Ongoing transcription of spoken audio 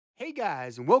Hey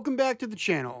guys, and welcome back to the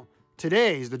channel.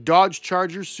 Today is the Dodge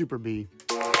Charger Super Bee.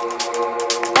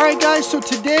 Alright guys, so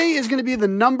today is going to be the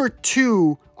number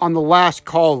 2 on the last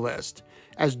call list.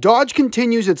 As Dodge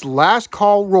continues its last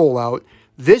call rollout,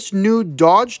 this new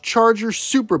Dodge Charger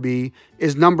Super Bee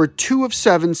is number 2 of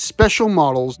 7 special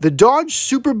models. The Dodge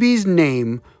Super Bee's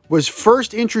name was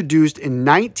first introduced in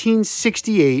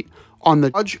 1968 on the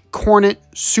Dodge Coronet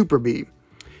Super Bee,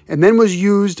 and then was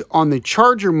used on the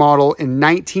Charger model in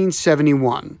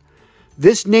 1971.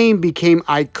 This name became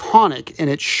iconic in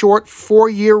its short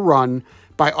 4-year run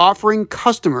by offering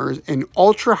customers an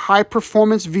ultra-high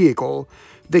performance vehicle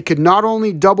that could not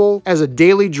only double as a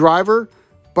daily driver,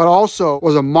 but also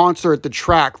was a monster at the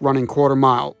track running quarter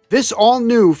mile. This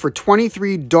all-new for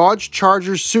 23 Dodge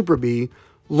Charger Super Bee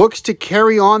looks to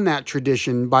carry on that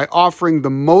tradition by offering the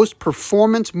most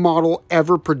performance model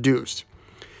ever produced.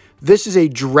 This is a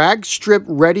drag strip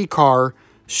ready car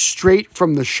straight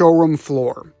from the showroom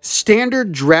floor.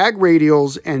 Standard drag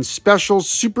radials and special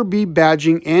Super Bee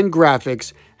badging and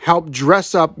graphics help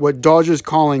dress up what Dodge is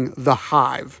calling the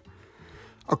Hive.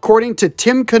 According to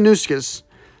Tim Knuskis,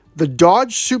 the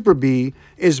Dodge Super Bee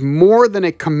is more than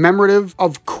a commemorative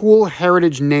of cool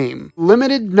heritage name.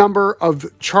 Limited number of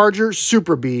Charger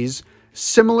Super Bees,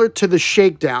 similar to the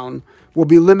Shakedown, will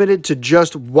be limited to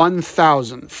just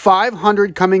 1,000.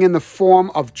 500 coming in the form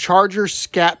of Charger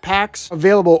Scat Packs,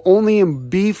 available only in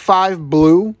B5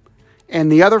 Blue,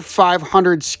 and the other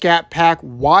 500 Scat Pack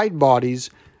wide bodies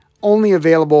only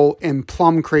available in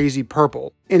Plum Crazy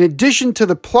Purple. In addition to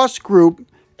the Plus group,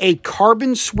 a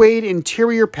carbon suede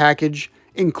interior package,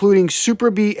 including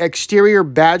Super Bee exterior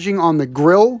badging on the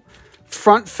grille,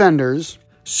 front fenders,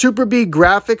 Super Bee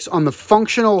graphics on the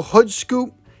functional hood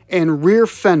scoop, and rear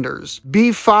fenders.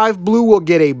 B5 Blue will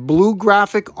get a blue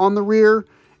graphic on the rear,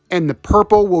 and the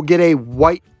purple will get a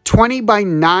white 20 by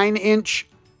 9 inch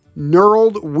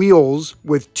knurled wheels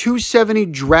with 270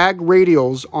 drag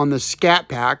radials on the Scat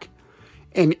Pack,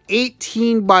 and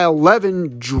 18 by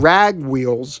 11 drag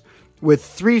wheels with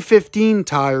 315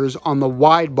 tires on the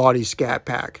wide body Scat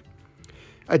Pack.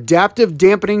 Adaptive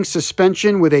dampening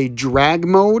suspension with a drag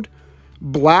mode,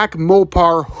 black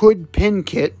Mopar hood pin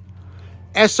kit,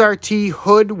 SRT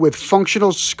hood with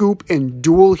functional scoop and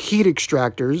dual heat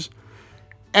extractors,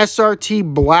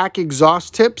 SRT black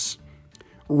exhaust tips,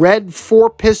 red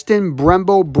 4-piston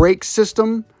Brembo brake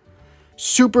system,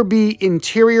 Super Bee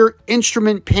interior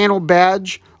instrument panel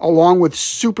badge, along with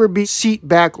Super Bee seat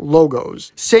back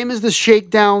logos. Same as the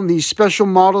Shakedown, these special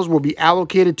models will be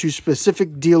allocated to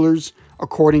specific dealers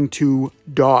according to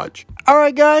Dodge.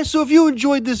 Alright guys, so if you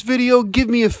enjoyed this video, give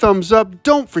me a thumbs up.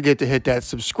 Don't forget to hit that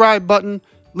subscribe button.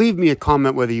 Leave me a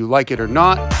comment whether you like it or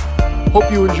not.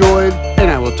 Hope you enjoyed,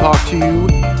 and I will talk to you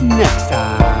next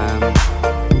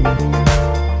time.